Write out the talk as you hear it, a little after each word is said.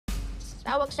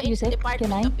Tawag sa Yusek,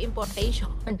 Department can I? of Importation.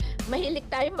 Mahilig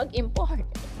tayo mag-import.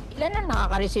 Ilan ang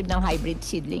nakaka-receive ng hybrid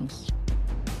seedlings?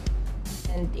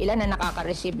 And ilan ang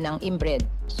nakaka-receive ng inbred?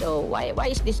 So why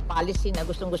is this policy na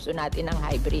gustong-gusto natin ng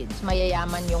hybrids?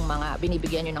 Mayayaman yung mga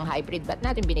binibigyan nyo ng hybrid. Ba't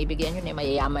natin binibigyan nyo na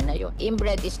mayayaman na yun?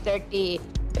 Inbred is 30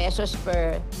 pesos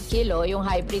per kilo. Yung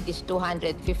hybrid is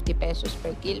 250 pesos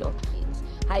per kilo.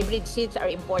 Hybrid seeds are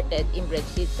imported. Inbred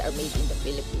seeds are made in the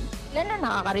Philippines. Ilan ang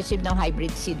nakaka-receive ng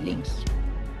hybrid seedlings?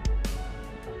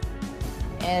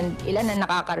 And ilan ang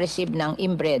nakaka-receive ng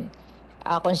inbred?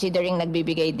 Considering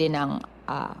nagbibigay din ng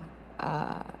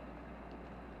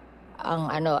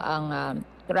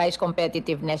Rice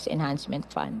Competitiveness Enhancement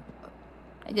Fund.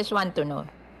 I just want to know.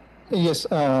 Yes,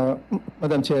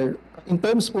 Madam Chair. In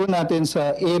terms po natin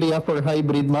sa area for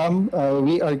hybrid, ma'am,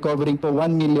 we are covering po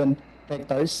 1 million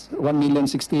hectares,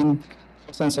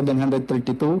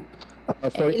 1,016,732.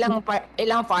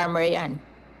 Ilang farmer yan?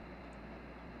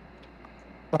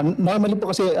 Normally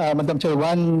po kasi, Madam Chair,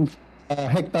 1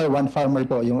 hectare, 1 farmer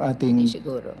po yung ating...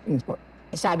 Siguro. Yes po.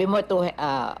 Sabi mo,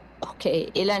 okay,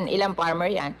 ilang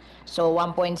farmer yan? So,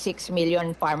 1.6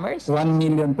 million farmers? 1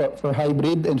 million po for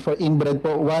hybrid, and for inbred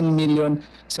po,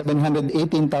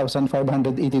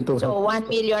 1,718,582. So, 1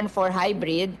 million for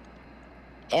hybrid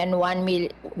and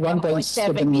 1.7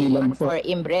 1.7 million million for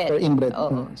inbred. For inbred.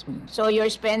 Oo. So, you're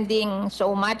spending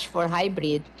so much for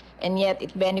hybrid and yet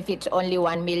it benefits only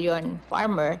 1 million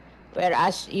farmer,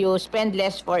 whereas you spend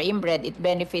less for inbred, it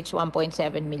benefits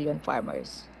 1.7 million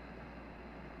farmers.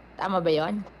 Tama ba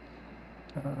yun?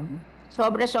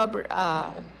 Sobra-sobra.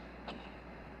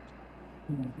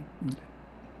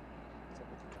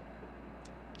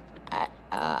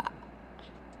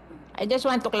 I just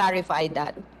want to clarify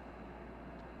that.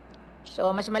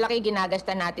 So, mas malaki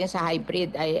ginagasta natin sa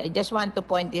hybrid. I just want to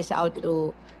point this out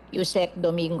to Yusek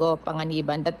Domingo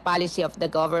Panganiban, that policy of the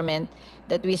government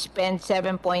that we spend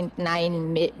 7.9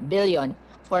 billion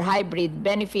for hybrid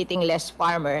benefiting less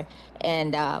farmer,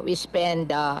 and we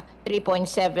spend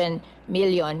 3.7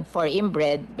 million for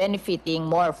inbred benefiting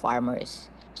more farmers.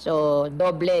 So,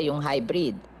 doble yung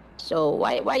hybrid. So,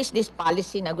 why is this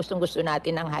policy na gustong-gusto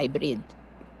natin ng hybrid?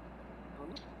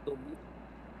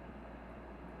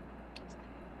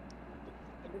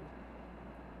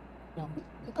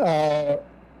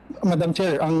 Madam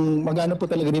Chair, ang magano po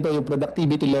talaga dito yung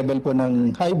productivity level po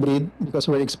ng hybrid, because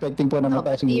we're expecting po na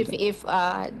mataas yung...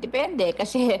 Depende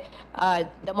kasi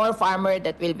the more farmer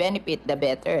that will benefit, the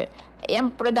better.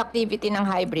 Yung productivity ng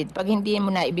hybrid, pag hindi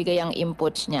mo na ibigay ang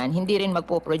inputs niyan, hindi rin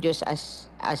magpo-produce as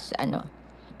ano.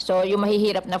 So yung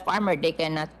mahihirap na farmer, they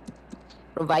cannot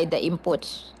provide the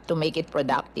inputs to make it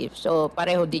productive. So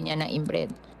pareho din yan ng inbred.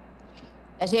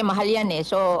 Kasi mahal yan eh.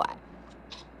 So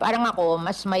parang ako,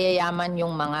 mas mayayaman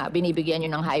yung mga binibigyan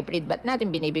nyo ng hybrid. Ba't natin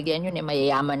binibigyan nyo na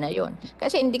mayayaman na yon?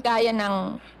 Kasi hindi kaya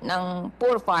ng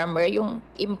poor farmer yung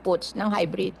inputs ng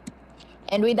hybrid.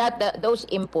 And without those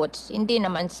inputs, hindi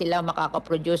naman sila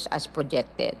makakaproduce as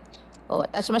projected.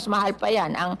 Tas mas mahal pa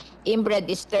yan. Ang inbred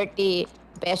is 30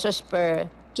 pesos per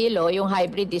kilo, yung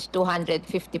hybrid is 250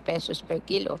 pesos per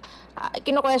kilo.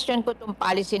 Kino-question ko itong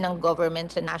policy ng government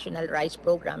sa National Rice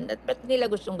Program, ba't nila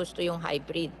gustong-gusto yung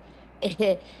hybrid?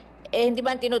 Hindi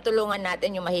ba tinutulungan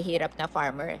natin yung mahihirap na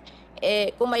farmer?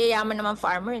 Kung mayayaman naman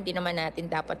farmer, hindi naman natin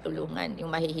dapat tulungan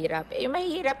yung mahihirap. Yung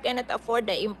mahihirap cannot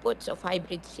afford the inputs of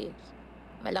hybrid seeds.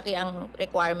 Malaki ang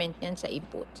requirement niyan sa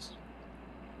inputs.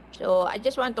 So, I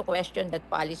just want to question that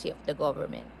policy of the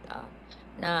government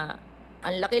na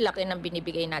ang laki-laki ng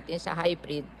binibigay natin sa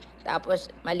hybrid, tapos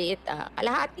maliit,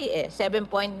 kalahati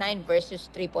 7.9 versus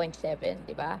 3.7,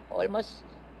 di ba? Almost,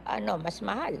 mas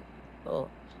mahal.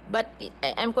 But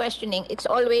I'm questioning, it's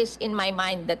always in my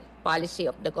mind that policy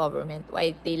of the government,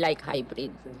 why they like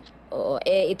hybrid.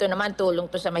 Ito naman tulong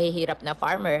to sa mahihirap na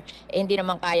farmer. Hindi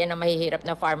naman kaya ng mahihirap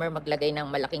na farmer maglagay ng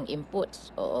malaking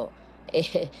inputs.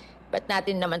 Ba't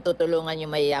natin naman tutulungan yung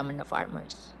mayayaman na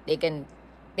farmers? They can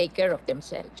take care of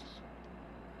themselves.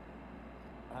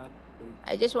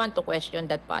 I just want to question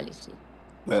that policy.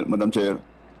 Well, Madam Chair,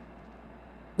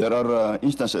 there are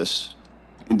instances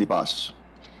in the past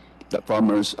that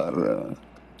farmers are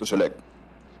to select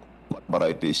what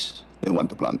varieties they want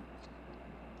to plant.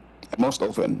 And most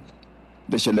often,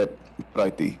 they select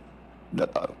variety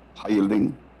that are high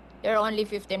yielding. There are only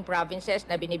 15 provinces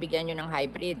na binibigyan nyo ng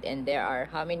hybrid, and there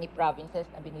are how many provinces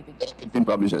na binibigyan? 15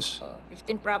 provinces.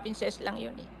 15 provinces lang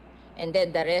yun eh. And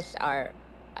then the rest are,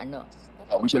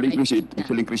 We shall increase it. We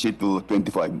shall increase it to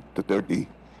 25 to 30,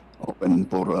 open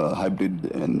for hybrid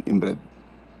and inbred.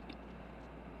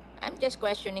 I'm just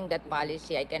questioning that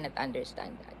policy. I cannot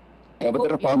understand that. But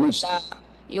there are farmers.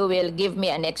 You will give me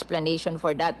an explanation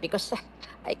for that, because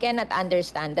I cannot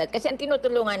understand that. Kasi ang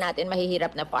tinutulungan natin,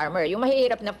 mahihirap na farmer. Yung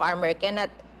mahihirap na farmer cannot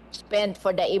spend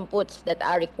for the inputs that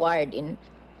are required in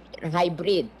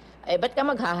hybrid. Eh, ba't ka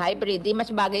magha-hybrid? Di mas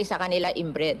bagay sa kanila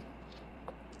inbred.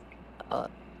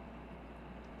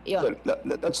 Yun. Well,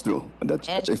 that's true. That's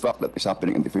a fact that is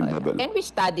happening in the field level. Can we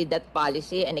study that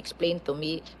policy and explain to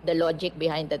me the logic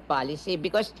behind that policy?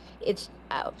 Because it's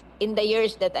in the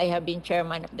years that I have been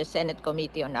chairman of the Senate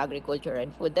Committee on Agriculture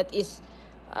and Food, that is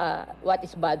what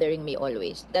is bothering me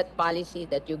always. That policy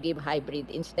that you give hybrid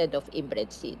instead of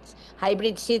inbred seeds.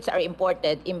 Hybrid seeds are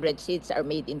imported, inbred seeds are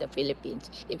made in the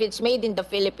Philippines. If it's made in the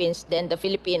Philippines, then the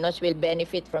Filipinos will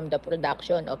benefit from the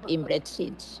production of inbred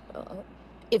seeds.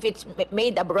 If it's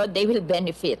made abroad, they will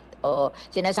benefit.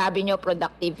 Sinasabi nyo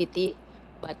productivity,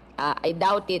 but I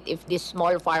doubt it if these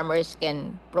small farmers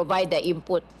can provide the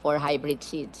input for hybrid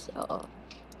seeds.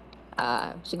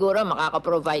 Siguro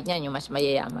makaka-provide niyan yung mas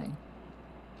mayayaman.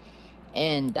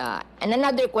 And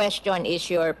another question is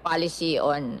your policy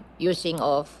on using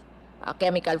of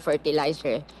chemical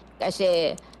fertilizer.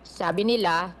 Kasi sabi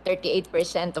nila,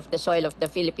 38% of the soil of the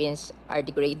Philippines are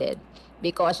degraded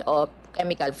because of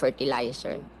chemical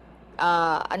fertilizer.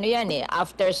 Ano yan eh,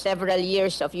 after several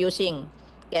years of using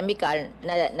chemical,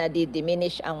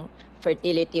 na-diminish ang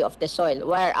fertility of the soil.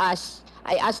 Whereas,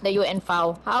 I asked the UN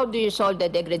FAO, how do you solve the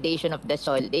degradation of the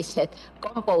soil? They said,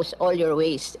 compost all your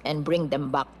waste and bring them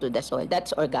back to the soil.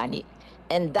 That's organic.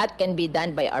 And that can be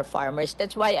done by our farmers.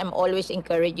 That's why I'm always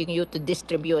encouraging you to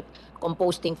distribute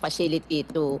composting facility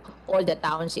to all the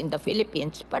towns in the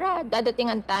Philippines para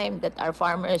dadating ang time that our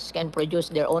farmers can produce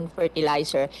their own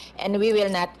fertilizer and we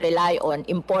will not rely on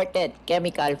imported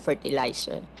chemical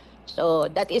fertilizer. So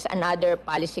that is another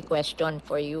policy question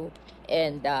for you.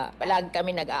 And palagi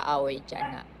kami nag-aaway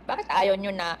dyan na bakit ayaw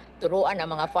nyo na turuan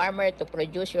ang mga farmer to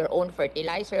produce your own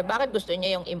fertilizer? Bakit gusto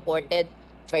nyo yung imported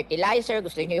fertilizer,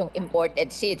 gusto niyo yung imported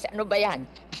seeds? Ano ba yan?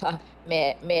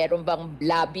 Meron bang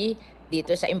lobby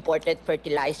dito sa imported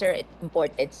fertilizer,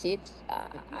 imported seeds?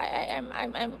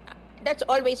 That's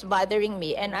always bothering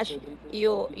me. And as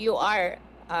you are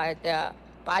the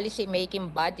policy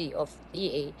making body of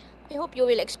DA, I hope you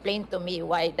will explain to me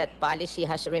why that policy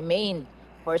has remained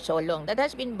for so long. That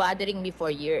has been bothering me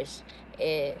for years.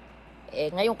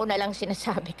 Ngayon ko na lang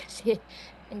sinasabi kasi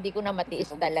hindi ko na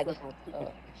matiis talaga.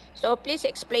 So please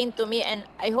explain to me and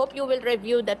I hope you will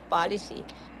review that policy.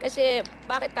 Kasi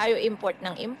bakit tayo import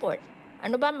ng import?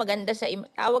 Ano ba maganda sa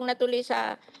tawag na tuloy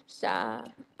sa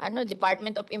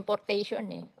Department of Importation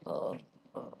eh.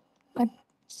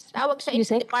 Tawag sa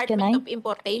Department of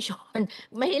Importation.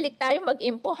 Mahilig tayo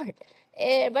mag-import.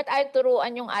 But ay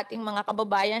turuan yung ating mga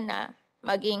kababayan na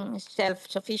maging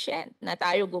self-sufficient, na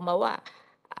tayo gumawa.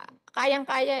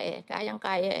 Kayang-kaya eh.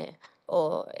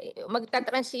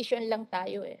 Magta-transition lang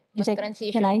tayo eh.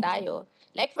 Mag-transition tayo.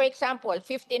 Like for example,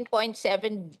 15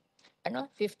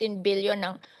 billion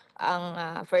ang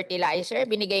fertilizer.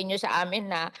 Binigay nyo sa amin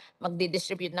na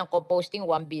magdi-distribute ng composting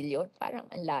 1 billion. Parang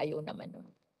ang layo naman nun.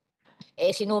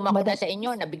 Sinuma ko na sa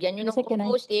inyo, nabigyan nyo ng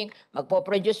composting,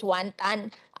 magpo-produce 1 ton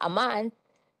a month,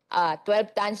 12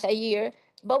 tons a year.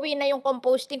 Bawi na yung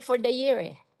composting for the year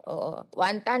eh. 1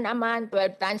 ton a month,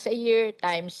 12 tons a year,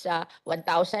 times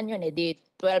 1,000 yun, di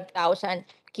 12,000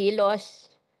 kilos,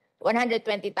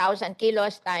 120,000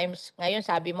 kilos times, ngayon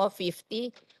sabi mo 50,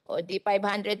 di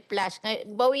 500 plus.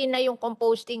 Bawi na yung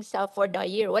composting for the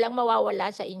year. Walang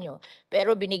mawawala sa inyo.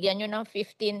 Pero binigyan nyo ng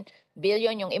 15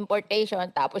 billion yung importation,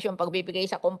 tapos yung pagbibigay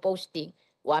sa composting,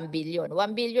 1 billion.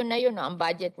 1 billion na yun, ang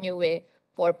budget nyo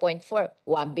 4.4.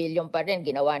 1 billion pa rin,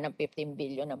 ginawa ng 15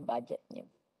 billion ang budget nyo.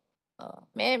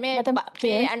 May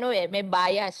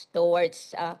bias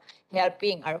towards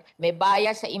helping, or may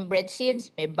bias sa inbred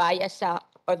seeds, may bias sa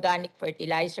organic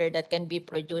fertilizer that can be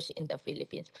produced in the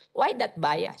Philippines. Why that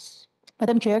bias?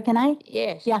 Madam Chair, can I?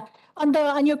 Yes. Yeah. On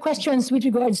your questions with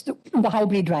regards to the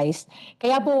hybrid rice,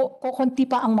 kaya po kukunti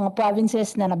pa ang mga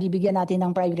provinces na nabibigyan natin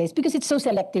ng hybrid rice because it's so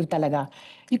selective talaga.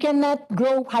 You cannot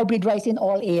grow hybrid rice in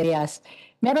all areas.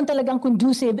 Meron talagang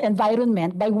conducive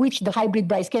environment by which the hybrid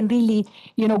rice can really,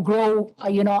 grow,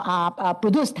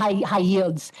 produce high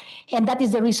yields. And that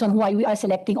is the reason why we are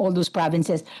selecting all those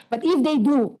provinces. But if they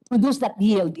do produce that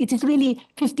yield, it is really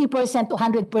 50% to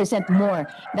 100% more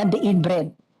than the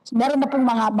inbred. So, meron na pong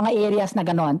mga areas na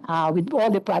ganon with all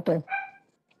the proper.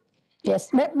 Yes,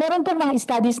 meron pong mga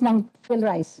studies ng field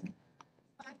rice.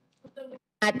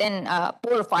 Natin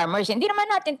poor farmers, hindi naman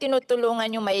natin tinutulungan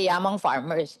yung mayayamang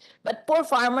farmers. But poor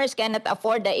farmers cannot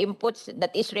afford the inputs that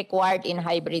is required in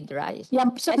hybrid rice. Yeah,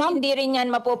 so Kasi hindi rin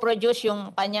yan mapoproduce yung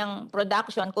kanyang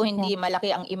production kung hindi malaki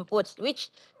ang inputs,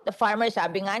 which The farmer,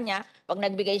 sabi nga niya, pag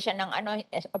nagbigay siya ng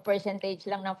a percentage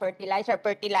lang ng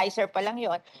fertilizer pa lang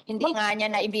yon, hindi nga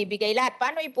niya na ibibigay lahat.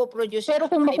 Paano ipoproduce? Pero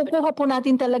kung makukuha po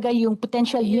natin talaga yung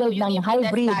potential yield ng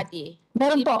hybrid,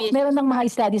 meron po, meron ng mga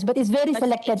studies, but it's very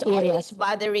selected It's always areas.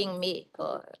 bothering me.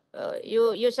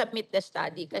 You submit the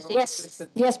study kasi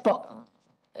Yes po.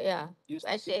 yeah.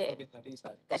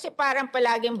 Kasi parang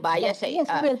palaging bias Yes,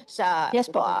 well, sa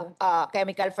yes po.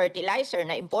 chemical fertilizer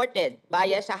na imported,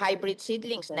 bias sa hybrid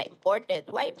seedlings na imported.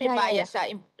 Why may Yeah, yeah, bias sa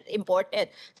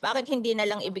imported? Bakit hindi na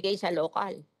lang ibigay sa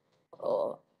local?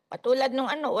 Oo. Katulad nung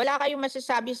wala kayong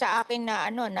masasabi sa akin na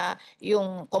na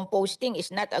yung composting is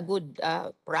not a good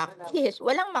practice.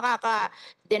 Walang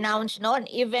makaka-denounce noon.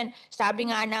 Even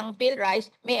sabi nga ng Bill Rice,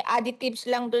 may additives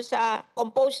lang doon sa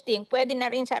composting, pwede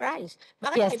na rin sa rice.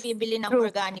 Bakit Yes, tayo bibili ng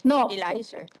true. organic No,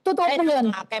 fertilizer? totoo po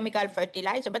yun. Chemical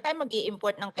fertilizer. Ba't tayo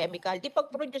mag-i-import ng chemical? Di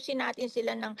pag-producein natin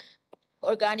sila ng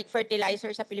organic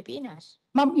fertilizer sa Pilipinas.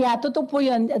 Ma'am, yeah, totoo po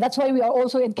yun. That's why we are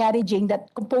also encouraging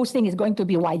that composting is going to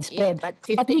be widespread. But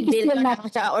But 15 we can still billion not, lang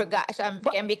sa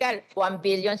chemical, 1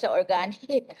 billion sa organic.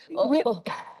 We-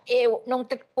 Nung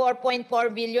 4.4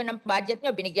 billion ng budget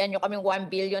nyo, binigyan nyo kaming 1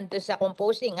 billion to sa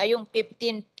composting. Ngayong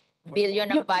 15 billion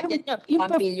ng budget nyo,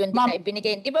 1 billion din na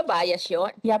ibinigay. Di ba bias yun?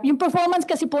 yeah, yung performance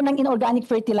kasi po ng inorganic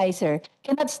fertilizer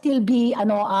cannot still be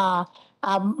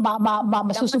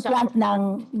masusupplant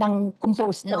ng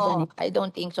compost No, organic. I don't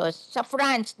think so. Sa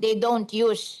France, they don't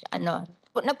use,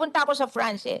 nagpunta ako sa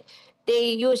France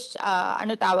They use,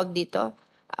 tawag dito?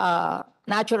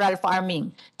 Natural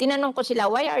farming. Tinanong ko sila,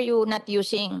 why are you not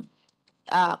using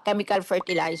chemical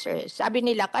fertilizer? Sabi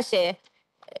nila kasi,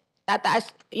 tataas,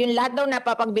 yung lahat daw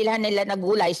napapagbilhan nila na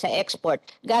gulay sa export,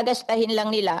 gagastahin lang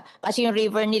nila kasi yung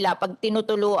river nila, pag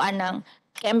tinutuluan ng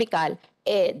chemical,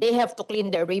 they have to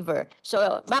clean their river.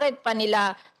 So, bakit pa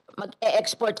nila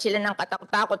mag-export sila ng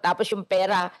katakot-takot tapos yung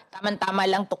pera, tama-tama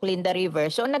lang to clean the river.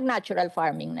 So, nag-natural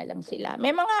farming na lang sila. May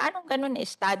mga ganun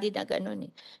study na ganun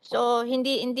So,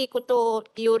 hindi ko to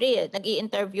theory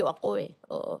Nag-i-interview ako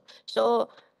Oo.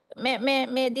 So, may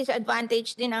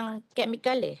disadvantage din ang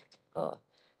chemical Oo.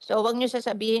 So, wag niyo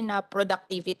sasabihin na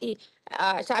productivity.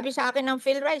 Sabi sa akin ng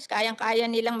Phil Rice, kayang-kaya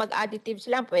nilang mag-additives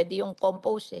lang, pwede yung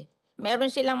compost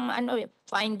Meron silang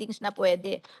findings na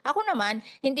pwede. Ako naman,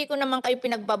 hindi ko naman kayo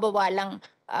pinagbabawalang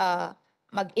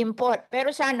mag-import. Pero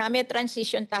sana may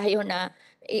transition tayo na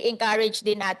i-encourage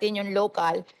din natin yung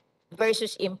local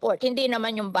versus import. Hindi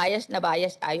naman yung bias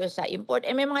tayo sa import.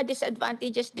 May mga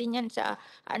disadvantages din yan sa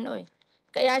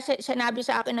Kaya sinabi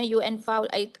sa akin ng UN FAO,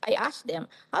 I asked them,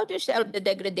 how do you solve the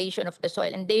degradation of the soil?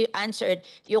 And they answered,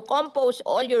 you compost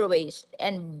all your waste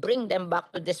and bring them back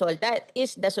to the soil. That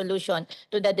is the solution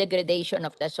to the degradation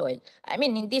of the soil. I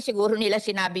mean, hindi siguro nila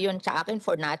sinabi yun sa akin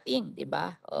for nothing, di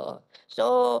ba?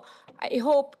 So, I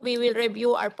hope we will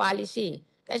review our policy.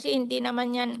 Kasi hindi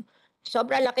naman yan,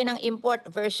 sobra laki ng import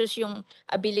versus yung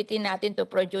ability natin to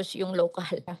produce yung local.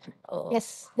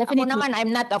 Yes, Ako definitely. naman,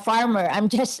 I'm not a farmer. I'm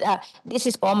just, this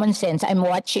is common sense. I'm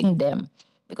watching them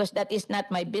because that is not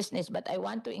my business, but I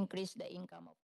want to increase the income of